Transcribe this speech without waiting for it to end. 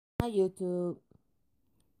Hi YouTube.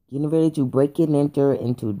 Getting ready to break and enter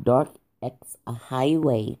into Dark X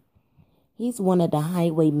Highway. He's one of the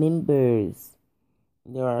highway members.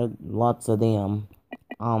 There are lots of them.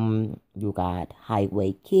 You got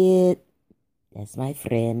Highway Kid. That's my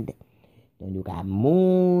friend. Then you got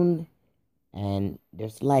Moon. And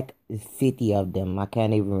there's like 50 of them. I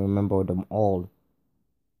can't even remember them all.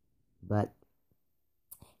 But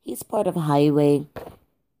he's part of Highway.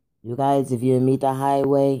 You guys, if you meet the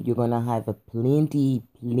highway, you're going to have plenty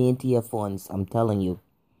of fun. I'm telling you.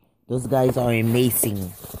 Those guys are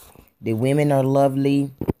amazing. The women are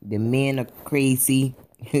lovely. The men are crazy.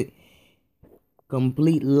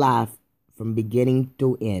 Complete laugh from beginning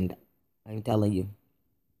to end. I'm telling you.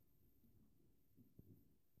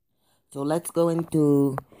 So let's go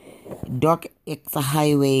into Dark X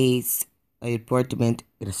Highway's apartment.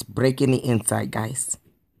 It's breaking the inside, guys.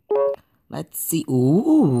 Let's see.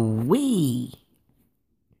 Ooh, wee.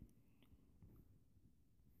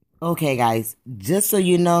 Okay, guys. Just so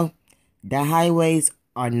you know, the highways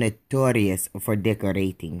are notorious for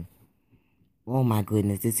decorating. Oh my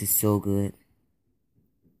goodness, this is so good.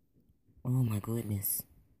 Oh my goodness.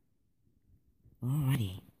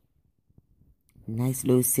 Alrighty. Nice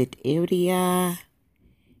little sit area.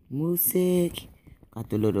 Music. Got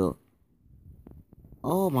the little...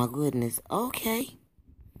 Oh my goodness. Okay.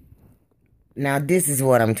 Now, this is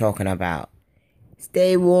what I'm talking about.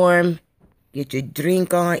 Stay warm. Get your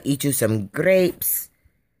drink on. Eat you some grapes.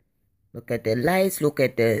 Look at the lights. Look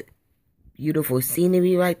at the beautiful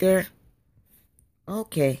scenery right there.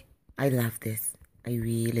 Okay. I love this. I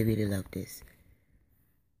really love this.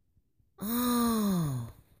 Oh.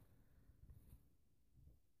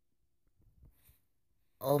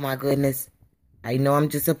 Oh my goodness. I know I'm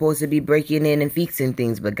just supposed to be breaking in and fixing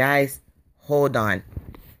things, but guys, hold on.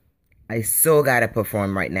 I so gotta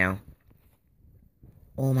perform right now.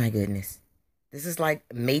 Oh my goodness. This is like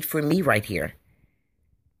made for me right here.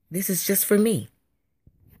 This is just for me.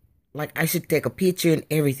 Like I should take a picture and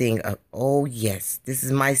everything. Oh yes. This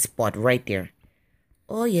is my spot right there.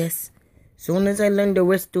 Oh yes. Soon as I learn the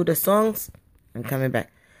rest of the songs, I'm coming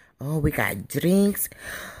back. Oh, we got drinks.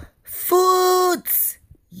 Foods.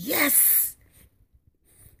 Yes.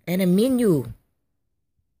 And a menu.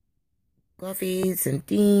 Coffees and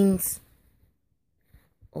things.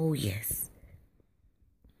 Oh, yes.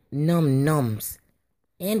 Nums.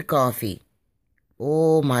 And coffee.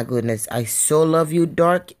 Oh, my goodness. I so love you,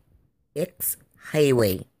 Dark X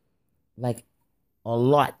Highway. Like, a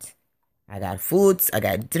lot. I got foods, I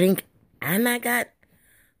got drink, and I got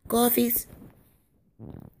coffees.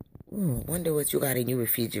 Ooh, wonder what you got in your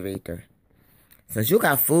refrigerator. Since you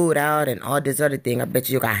got food out and all this other thing, I bet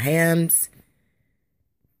you got hams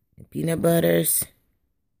and peanut butters.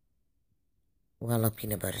 Oh, I love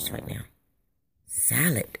peanut butters right now.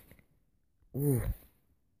 Salad. Ooh.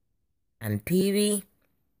 And TV.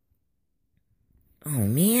 Oh,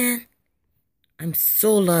 man. I'm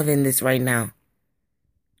so loving this right now.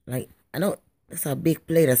 Like, I don't... That's a big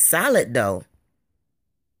plate of salad, though.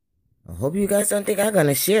 I hope you guys don't think I'm going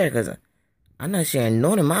to share, because I'm not sharing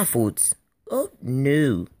none of my foods. Oh,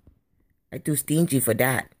 no. I'm too stingy for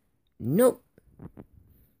that. Nope.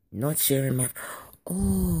 Not sharing my...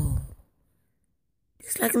 Oh.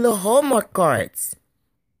 It's like little Hallmark cards.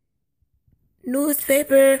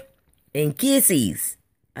 Newspaper and kisses.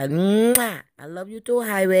 And I love you too,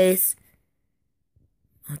 highways.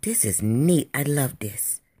 Oh, this is neat. I love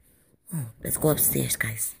this. Oh, let's go upstairs,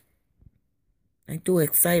 guys. I'm too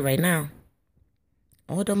excited right now.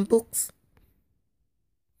 All them books.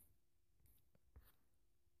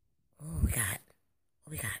 Oh, we got.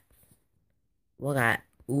 What we got? We got.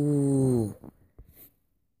 Ooh.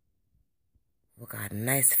 We got a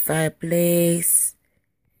nice fireplace.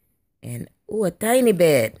 And, ooh, a tiny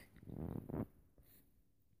bed.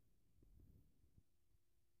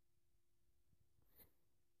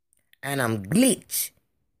 And I'm glitch.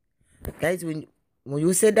 Guys, when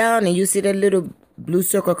you sit down and you see that little blue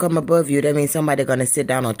circle come above you, that means somebody gonna sit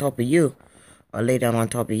down on top of you. Or lay down on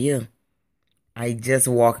top of you. I just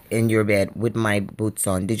walked in your bed with my boots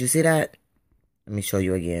on. Did you see that? Let me show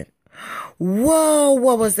you again. Whoa,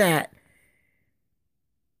 what was that?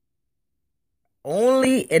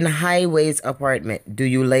 Only in Highway's apartment do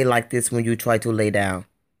you lay like this when you try to lay down.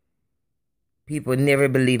 People never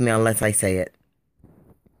believe me unless I say it.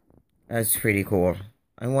 That's pretty cool.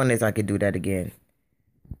 I wonder if I could do that again.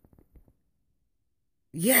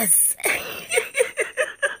 Yes!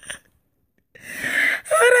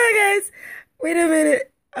 Hold on, guys. Wait a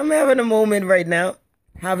minute. I'm having a moment right now.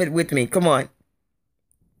 Have it with me. Come on.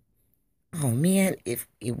 Oh, man. It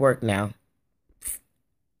worked now.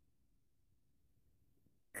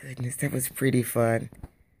 goodness, that was pretty fun.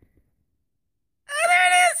 Oh, there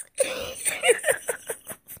it is.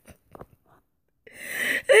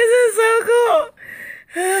 This is so cool.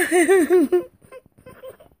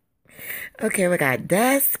 Okay, we got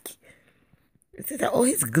desk. Oh,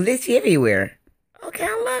 he's glitchy everywhere. Okay,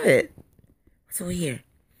 I love it. What's over here?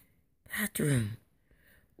 Bathroom.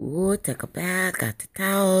 Ooh, take a bath. Got the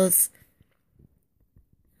towels.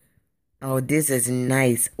 Oh, this is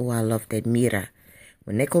nice. Oh, I love that mirror.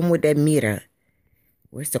 When they come with that mirror,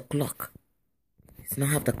 where's the clock? It's not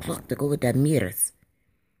have the clock to go with that mirrors.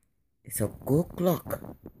 It's a good clock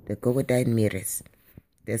to go with that mirrors.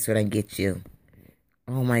 That's what I get you.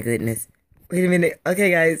 Oh my goodness. Wait a minute. Okay,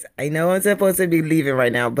 guys. I know I'm supposed to be leaving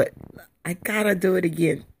right now, but I gotta do it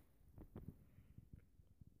again.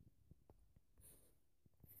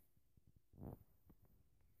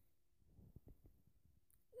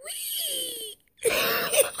 Whee!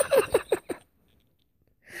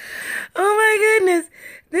 Oh my goodness.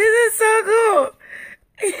 This is so cool.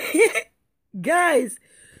 Guys,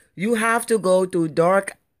 you have to go to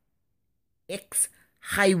Dark X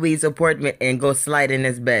Hwy's apartment and go slide in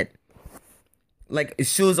his bed. Like,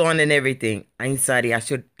 shoes on and everything. I'm sorry, I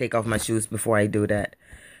should take off my shoes before I do that.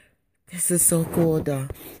 This is so cool, though.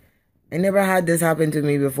 I never had this happen to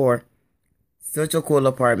me before. Such a cool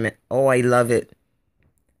apartment. Oh, I love it.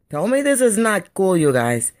 Tell me this is not cool, you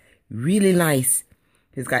guys. Really nice.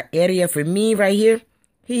 He's got area for me right here.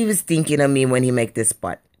 He was thinking of me when he make this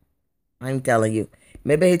spot. I'm telling you.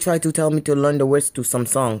 Maybe he tried to tell me to learn the words to some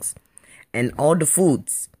songs. And all the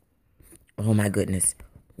foods. Oh my goodness.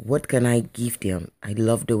 What can I gift him? I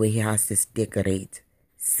love the way he has this decorate.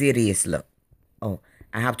 Seriously. Oh,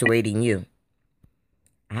 I have to rate in you.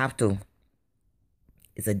 I have to.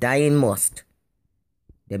 It's a dying must.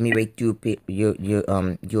 Let me rate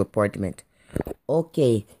your apartment.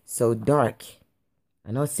 Okay, so Dark.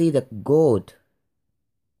 I don't see the gold.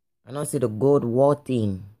 I don't see the gold wall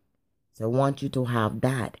thing. So I want you to have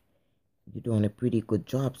that. You're doing a pretty good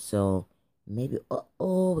job. So maybe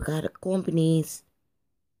oh we got a companies.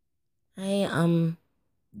 I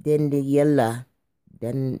Daniela.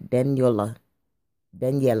 Daniela.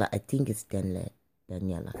 I think it's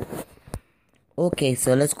Daniela. Okay,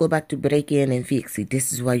 so let's go back to break in and fix it.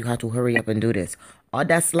 This is why you have to hurry up and do this. All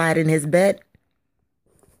that slide in his bed,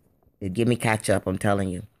 it give me catch up, I'm telling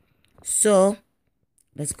you. So,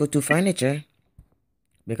 let's go to furniture.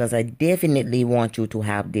 Because I definitely want you to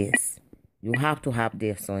have this. You have to have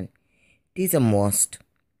this one. This is a must.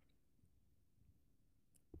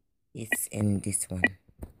 It's in this one.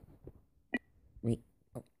 Wait.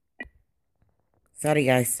 Oh. Sorry,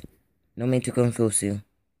 guys. No mean to confuse you.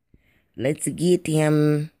 Let's get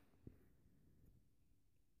him.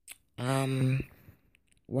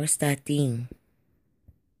 What's that thing?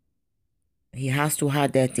 He has to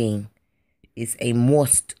have that thing. It's a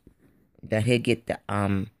must that he get the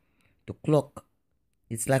clock.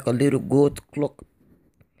 It's like a little gold clock.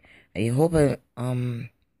 I hope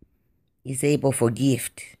he's able for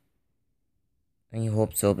gift. I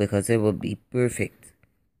hope so because it will be perfect.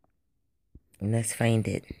 Let's find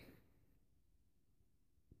it.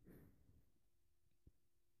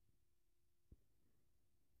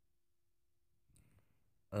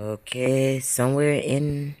 Okay, somewhere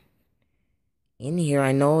in here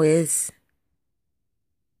I know is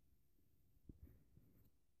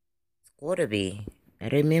it's gotta be. I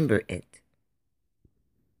remember it.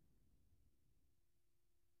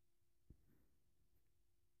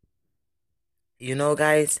 You know,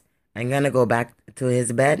 guys, I'm gonna go back to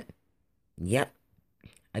his bed. Yep.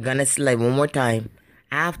 I'm gonna slide one more time.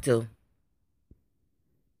 I have to.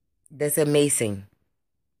 That's amazing.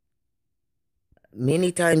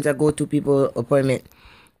 Many times I go to people's appointment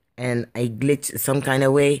and I glitch some kind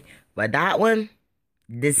of way. But that one,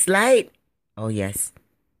 this slide, oh yes.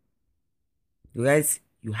 You guys,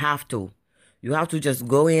 you have to. You have to just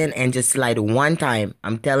go in and just slide one time.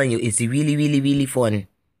 I'm telling you, it's really, really, really fun.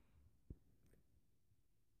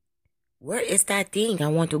 Where is that thing? I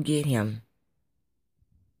want to get him.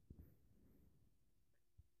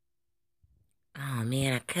 Oh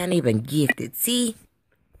man, I can't even gift it. See?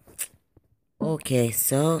 Okay,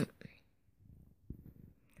 so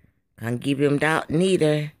can't give him that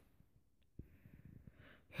neither.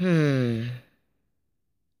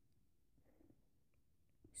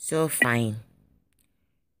 So fine.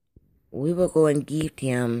 We will go and gift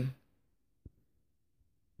him.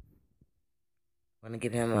 Want to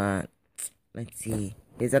give him a. Let's see.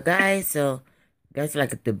 There's a guy, so guys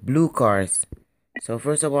like the blue cars. So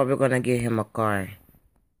first of all, we're gonna give him a car.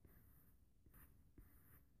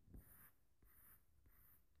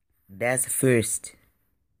 That's first.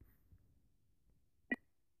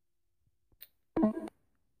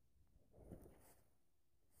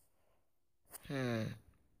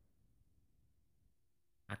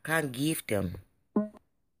 can't gift him.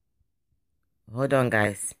 Hold on,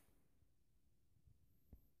 guys.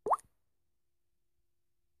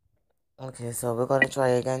 Okay, so we're gonna try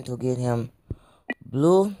again to get him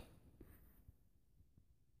blue.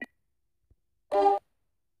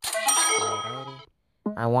 Alrighty.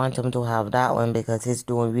 I want him to have that one because he's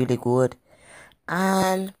doing really good.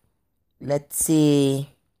 And let's see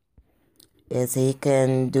if he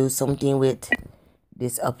can do something with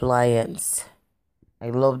this appliance. I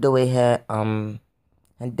love the way he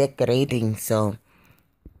decorating. So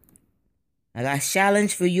I got a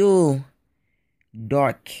challenge for you,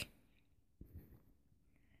 Dark.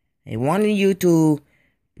 I wanted you to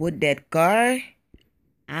put that car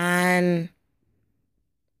and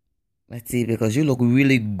let's see, because you look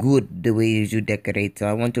really good the way you decorate. So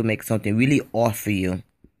I want to make something really off for you.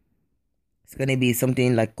 It's gonna be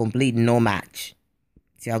something like complete no match.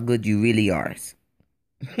 See how good you really are.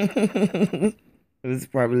 It's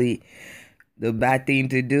probably the bad thing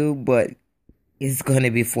to do, but it's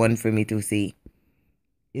gonna be fun for me to see.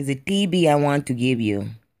 It's a TB I want to give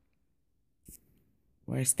you.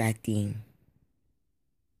 Where's that thing?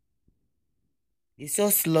 It's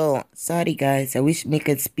so slow. Sorry, guys. I wish we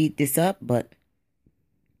could speed this up, but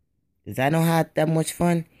because I don't have that much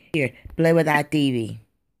fun. Here, play with that TV.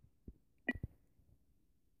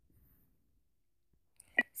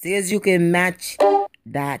 See as you can match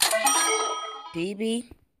that TV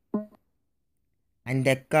and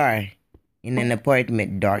that car in an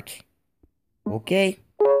apartment, Dark. Okay?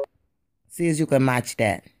 See as you can match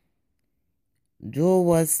that. Joe,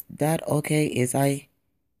 was that okay? Is I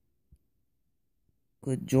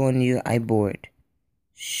could join you? I bored.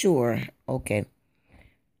 Sure. Okay.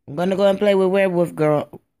 I'm gonna go and play with Werewolf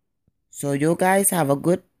Girl. So you guys have a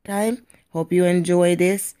good time. Hope you enjoy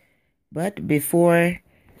this. But before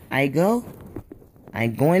I go,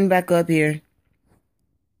 I'm going back up here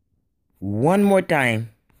one more time.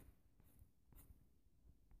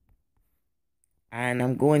 And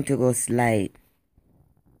I'm going to go slide.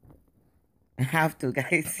 I have to,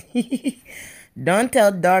 guys. Don't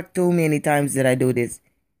tell Dark too many times that I do this.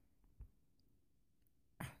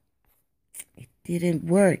 It didn't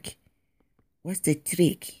work. What's the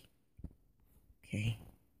trick? Okay.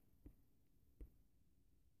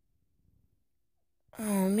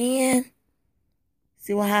 Oh, man.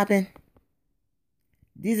 See what happened?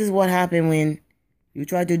 This is what happened when you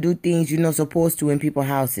try to do things you're not supposed to in people's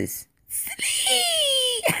houses.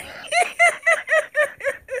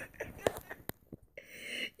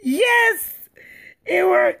 Yes, it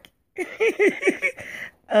worked.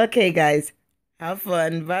 Okay, guys. Have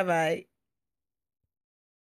fun. Bye-bye.